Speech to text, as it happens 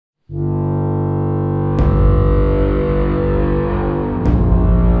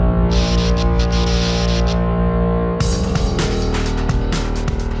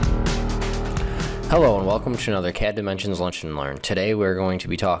welcome to another CADimensions Lunch and Learn. Today we're going to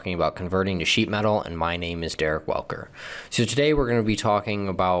be talking about converting to sheet metal, and my name is Derek Welker. So today we're going to be talking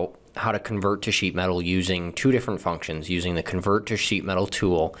about how to convert to sheet metal using two different functions, using the convert to sheet metal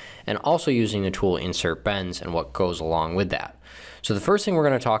tool and also using the tool insert bends and what goes along with that. So the first thing we're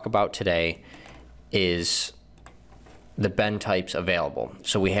going to talk about today is the bend types available.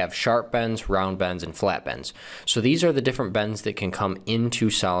 So we have sharp bends, round bends, and flat bends. So these are the different bends that can come into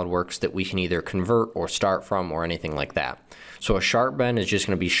SolidWorks that we can either convert or start from or anything like that. So a sharp bend is just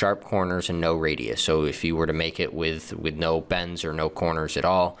going to be sharp corners and no radius. So if you were to make it with no bends or no corners at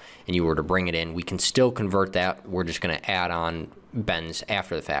all and you were to bring it in, we can still convert that. We're just going to add on bends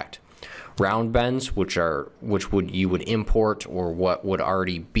after the fact. Round bends, which you would import, or what would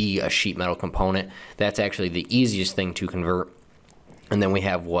already be a sheet metal component, that's actually the easiest thing to convert. And then we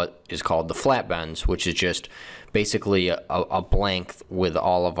have what is called the flat bends, which is just basically a blank with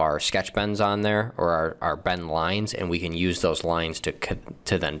all of our sketch bends on there, or our bend lines, and we can use those lines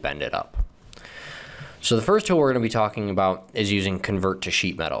to then bend it up. So the first tool we're going to be talking about is using convert to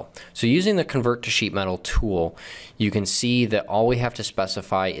sheet metal. So using the convert to sheet metal tool, you can see that all we have to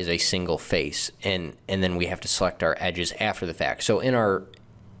specify is a single face, and then we have to select our edges after the fact. So in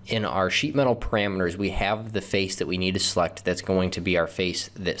our sheet metal parameters, we have the face that we need to select. That's going to be our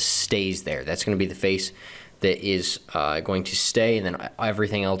face that stays there. That's going to be the face that is going to stay, and then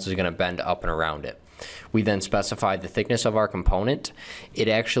everything else is going to bend up and around it. We then specify the thickness of our component. It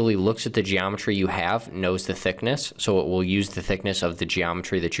actually looks at the geometry you have, knows the thickness, so it will use the thickness of the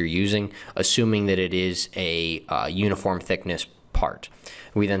geometry that you're using, assuming that it is a uniform thickness part.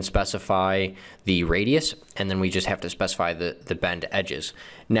 We then specify the radius, and then we just have to specify the bend edges.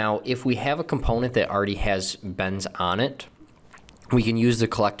 Now, if we have a component that already has bends on it, we can use the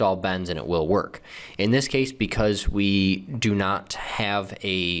collect all bends and it will work. In this case, because we do not have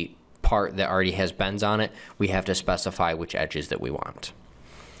a part that already has bends on it, we have to specify which edges that we want.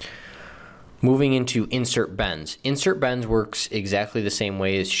 Moving into insert bends. Insert bends works exactly the same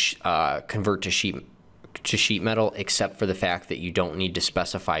way as convert to sheet metal, except for the fact that you don't need to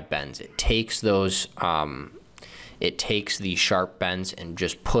specify bends. It takes those it takes the sharp bends and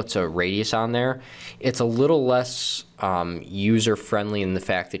just puts a radius on there. It's a little less user-friendly in the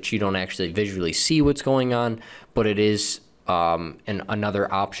fact that you don't actually visually see what's going on, but it is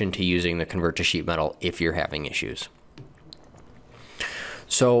another option to using the convert to sheet metal if you're having issues.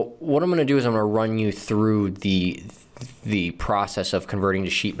 So what I'm going to do is I'm going to run you through the process of converting to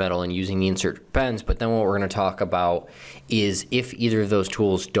sheet metal and using the insert bends, but then what we're going to talk about is if either of those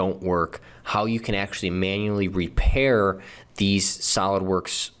tools don't work, how you can actually manually repair these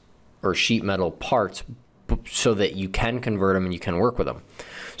SolidWorks or sheet metal parts so that you can convert them and you can work with them.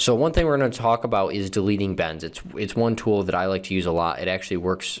 So one thing we're going to talk about is deleting bends. It's one tool that I like to use a lot. It actually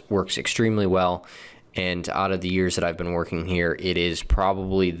works extremely well, and out of the years that I've been working here, it is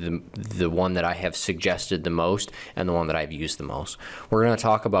probably the one that I have suggested the most and the one that I've used the most. We're going to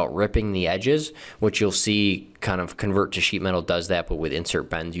talk about ripping the edges, which you'll see kind of convert to sheet metal does that, but with insert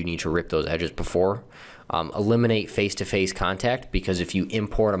bends you need to rip those edges before. Eliminate face-to-face contact, because if you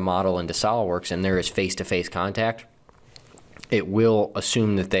import a model into SolidWorks and there is face-to-face contact, it will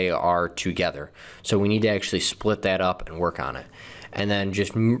assume that they are together. So we need to actually split that up and work on it. And then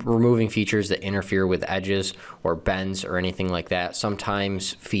just removing features that interfere with edges or bends or anything like that.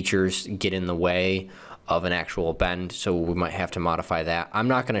 Sometimes features get in the way of an actual bend, so we might have to modify that. I'm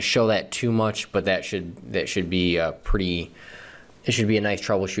not going to show that too much, but that should be a pretty... It should be a nice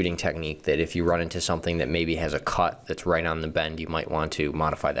troubleshooting technique that if you run into something that maybe has a cut that's right on the bend, you might want to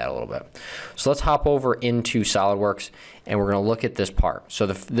modify that a little bit. So let's hop over into SolidWorks and we're going to look at this part. So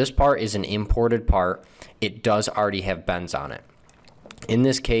this part is an imported part. It does already have bends on it. In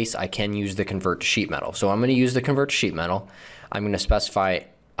this case, I can use the convert to sheet metal. So I'm going to use the convert to sheet metal. I'm going to specify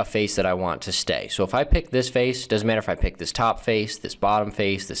a face that I want to stay. So if I pick this face, doesn't matter if I pick this top face, this bottom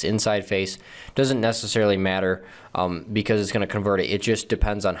face, this inside face, doesn't necessarily matter because it's going to convert it. It just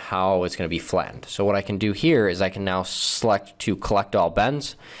depends on how it's going to be flattened. So what I can do here is I can now select to collect all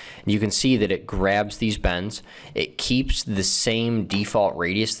bends. You can see that it grabs these bends. It keeps the same default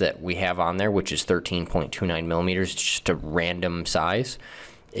radius that we have on there, which is 13.29 millimeters, just a random size.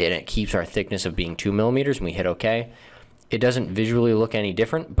 And it keeps our thickness of being 2 millimeters, and we hit OK. It doesn't visually look any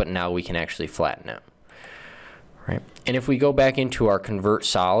different, but now we can actually flatten it. Right? And if we go back into our convert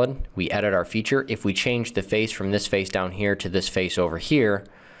solid, we edit our feature. If we change the face from this face down here to this face over here,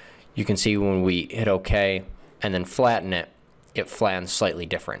 you can see when we hit OK and then flatten it, it flattens slightly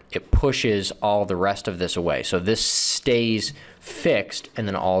different. It pushes all the rest of this away. So this stays fixed, and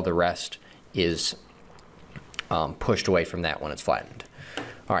then all the rest is pushed away from that when it's flattened.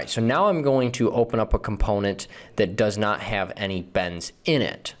 All right, so now I'm going to open up a component that does not have any bends in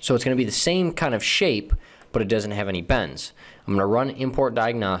it. So it's going to be the same kind of shape, but it doesn't have any bends. I'm going to run import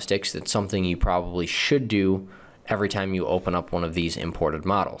diagnostics. That's something you probably should do every time you open up one of these imported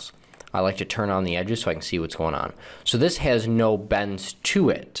models. I like to turn on the edges so I can see what's going on. So this has no bends to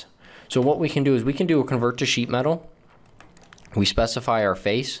it. So what we can do is we can do a convert to sheet metal. We specify our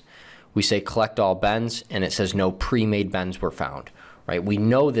face. We say collect all bends, and it says no pre-made bends were found. Right? We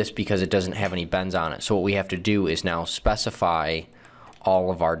know this because it doesn't have any bends on it. So what we have to do is now specify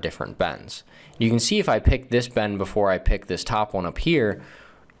all of our different bends. You can see if I pick this bend before I pick this top one up here,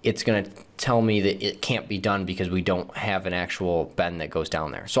 it's going to tell me that it can't be done because we don't have an actual bend that goes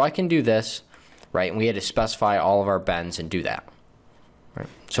down there. So I can do this, right? And we had to specify all of our bends and do that. Right?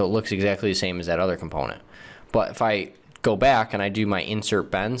 So it looks exactly the same as that other component. But if I go back and I do my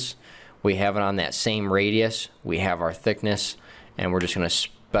insert bends, we have it on that same radius, we have our thickness, and we're just going to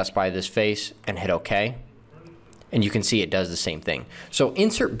specify this face and hit OK. And you can see it does the same thing. So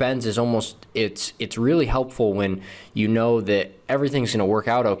insert bends is almost, it's really helpful when you know that everything's going to work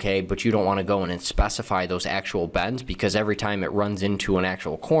out okay, but you don't want to go in and specify those actual bends, because every time it runs into an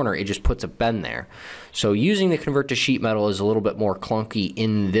actual corner, it just puts a bend there. So using the convert to sheet metal is a little bit more clunky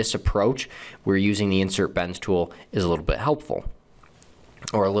in this approach, where using the insert bends tool is a little bit helpful,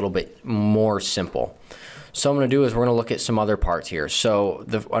 or a little bit more simple. So what I'm going to do is we're going to look at some other parts here. So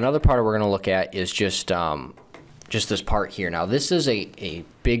another part we're going to look at is just this part here. Now this is a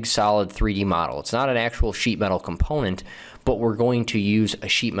big solid 3D model. It's not an actual sheet metal component, but we're going to use a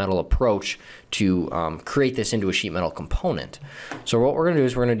sheet metal approach to create this into a sheet metal component. So what we're going to do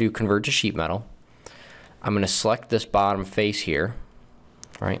is we're going to do convert to sheet metal. I'm going to select this bottom face here,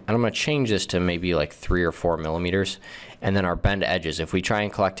 right? And I'm going to change this to maybe like 3 or 4 millimeters. And then our bend edges, if we try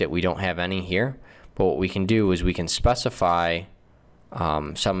and collect it, we don't have any here. But what we can do is we can specify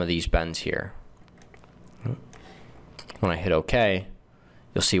some of these bends here. When I hit OK,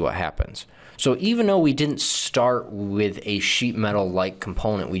 you'll see what happens. So even though we didn't start with a sheet metal-like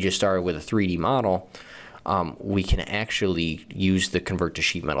component, we just started with a 3D model, we can actually use the convert to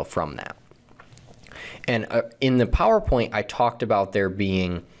sheet metal from that. And in the PowerPoint, I talked about there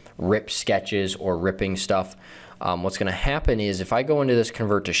being rip sketches or ripping stuff. What's going to happen is if I go into this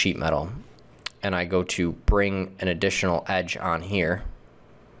convert to sheet metal and I go to bring an additional edge on here,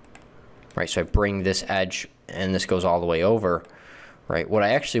 right? So I bring this edge and this goes all the way over, right? What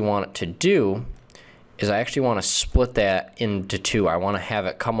I actually want it to do is I actually want to split that into two. I want to have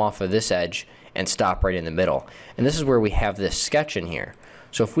it come off of this edge and stop right in the middle. And this is where we have this sketch in here.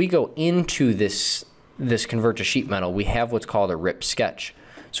 So if we go into this convert to sheet metal, we have what's called a rip sketch.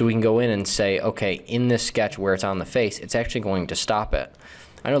 So we can go in and say, okay, in this sketch where it's on the face, it's actually going to stop it.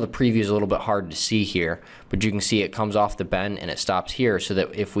 I know the preview is a little bit hard to see here, but you can see it comes off the bend and it stops here, so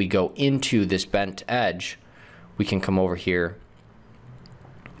that if we go into this bent edge, we can come over here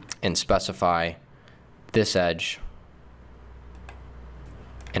and specify this edge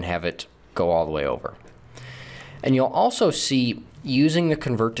and have it go all the way over. And you'll also see, using the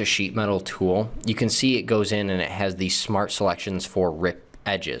convert to sheet metal tool, you can see it goes in and it has these smart selections for rip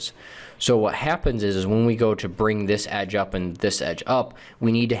edges. So what happens is when we go to bring this edge up and this edge up,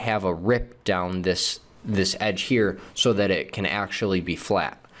 we need to have a rip down this edge here so that it can actually be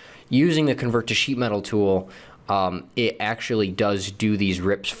flat. Using the convert to sheet metal tool, it actually does do these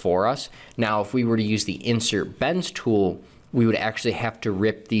rips for us. Now if we were to use the insert bends tool, we would actually have to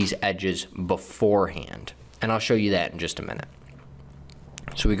rip these edges beforehand. And I'll show you that in just a minute.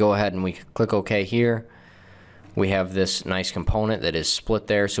 So we go ahead and we click OK here. We have this nice component that is split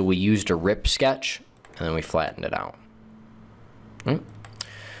there, so we used a rip sketch and then we flattened it out.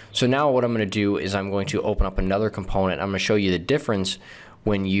 So now what I'm going to do is I'm going to open up another component. I'm going to show you the difference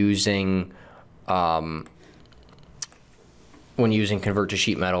when using convert to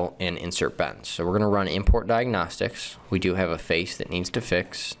sheet metal and insert bends. So we're going to run import diagnostics. We do have a face that needs to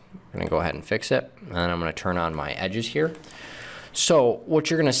fix. We're going to go ahead and fix it, and then I'm going to turn on my edges here. So what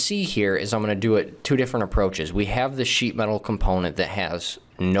you're going to see here is I'm going to do it two different approaches. We have the sheet metal component that has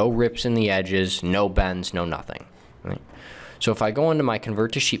no rips in the edges, no bends, no nothing. Right? So if I go into my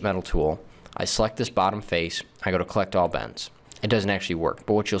convert to sheet metal tool, I select this bottom face, I go to collect all bends. It doesn't actually work.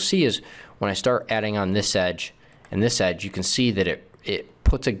 But what you'll see is when I start adding on this edge and this edge, you can see that it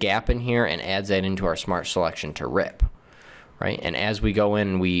puts a gap in here and adds that into our smart selection to rip. Right? And as we go in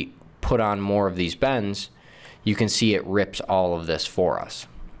and we put on more of these bends, you can see it rips all of this for us.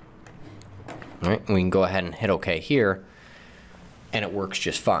 All right, we can go ahead and hit OK here, and it works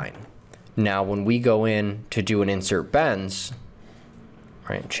just fine. Now, when we go in to do an insert bends,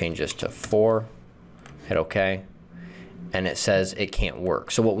 right, change this to 4, hit OK, and it says it can't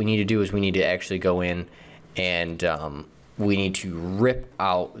work. So what we need to do is we need to actually go in and we need to rip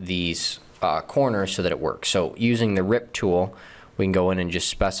out these corners so that it works. So using the rip tool, we can go in and just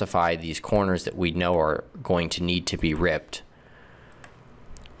specify these corners that we know are going to need to be ripped.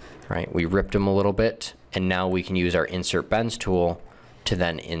 Right, we ripped them a little bit, and now we can use our insert bends tool to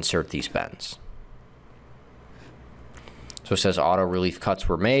then insert these bends. So it says auto relief cuts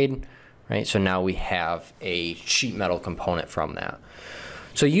were made, right? So now we have a sheet metal component from that.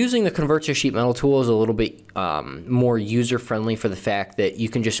 So using the convert to sheet metal tool is a little bit more user-friendly for the fact that you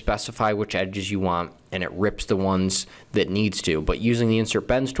can just specify which edges you want and it rips the ones that needs to. But using the insert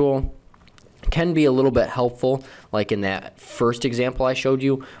bends tool can be a little bit helpful, like in that first example I showed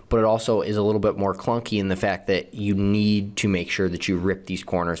you, but it also is a little bit more clunky in the fact that you need to make sure that you rip these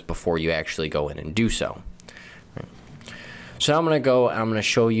corners before you actually go in and do so. So now I'm going to go and I'm going to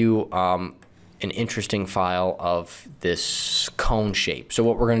show you an interesting file of this cone shape. So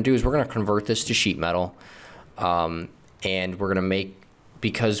what we're going to do is we're going to convert this to sheet metal, and we're going to make,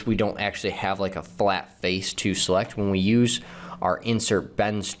 because we don't actually have like a flat face to select, when we use our insert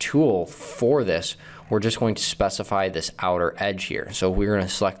bends tool for this, we're just going to specify this outer edge here. So we're going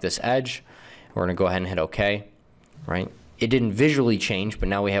to select this edge, we're going to go ahead and hit OK, right? It didn't visually change, but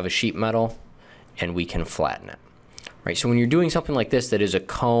now we have a sheet metal and we can flatten it. Right, so when you're doing something like this that is a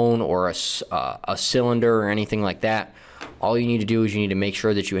cone or a cylinder or anything like that, all you need to do is you need to make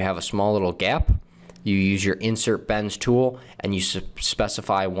sure that you have a small little gap. You use your insert bends tool and you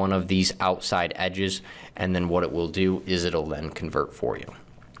specify one of these outside edges, and then what it will do is it'll then convert for you.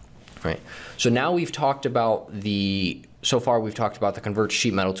 Right. So now we've talked about so far we've talked about the convert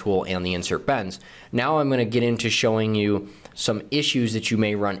sheet metal tool and the insert bends. Now I'm going to get into showing you some issues that you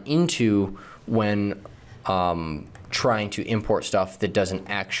may run into when trying to import stuff that doesn't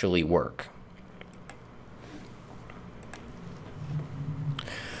actually work.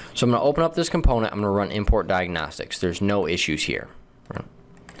 So I'm going to open up this component, I'm going to run import diagnostics. There's no issues here.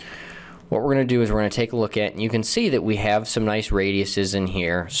 What we're going to do is we're going to take a look at, and you can see that we have some nice radiuses in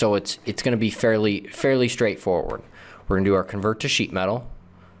here, so it's going to be fairly straightforward. We're going to do our convert to sheet metal.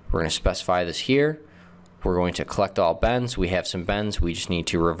 We're going to specify this here. We're going to collect all bends. We have some bends, we just need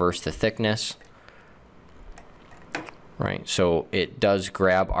to reverse the thickness. Right, so it does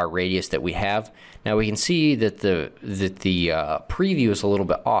grab our radius that we have. Now we can see that the preview is a little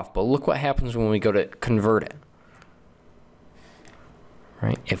bit off, but look what happens when we go to convert it.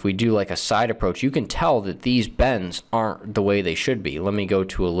 Right, if we do like a side approach, you can tell that these bends aren't the way they should be. Let me go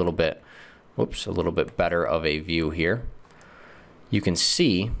to a little bit better of a view here. You can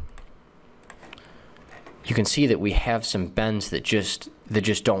see that we have some bends that just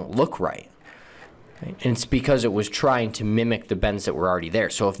don't look right. And it's because it was trying to mimic the bends that were already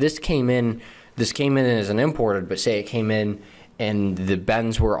there. So if this came in as an imported, but say it came in and the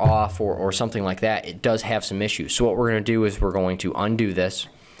bends were off or something like that, it does have some issues. So what we're going to do is we're going to undo this,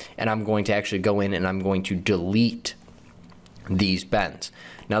 and I'm going to actually go in and I'm going to delete these bends.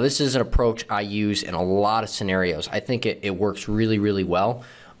 Now this is an approach I use in a lot of scenarios. I think it works really well,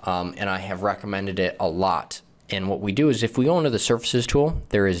 and I have recommended it a lot. And what we do is if we go into the surfaces tool,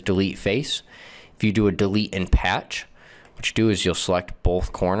 there is delete face. If you do a delete and patch, what you do is you'll select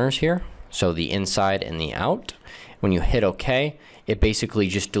both corners here, so the inside and the out. When you hit OK, it basically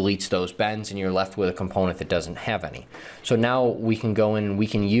just deletes those bends and you're left with a component that doesn't have any. So now we can go in and we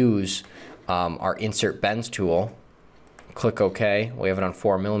can use our insert bends tool, click OK, we have it on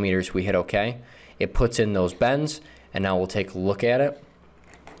 4 millimeters, we hit OK, it puts in those bends, and now we'll take a look at it.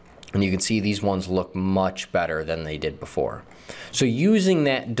 And you can see these ones look much better than they did before. So using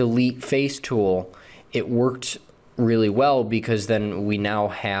that delete face tool, it worked really well because then we're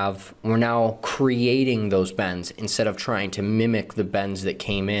now creating those bends instead of trying to mimic the bends that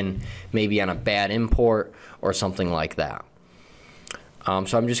came in maybe on a bad import or something like that.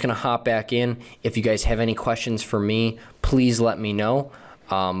 So I'm just going to hop back in. If you guys have any questions for me, please let me know.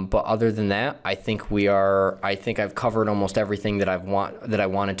 But other than that, I think I've covered almost everything that I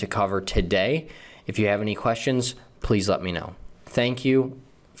wanted to cover today. If you have any questions, please let me know. Thank you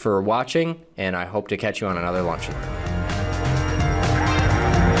for watching, and I hope to catch you on another Lunch and Learn.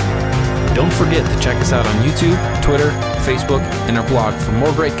 Don't forget to check us out on YouTube, Twitter, Facebook, and our blog for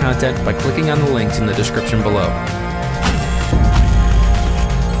more great content by clicking on the links in the description below.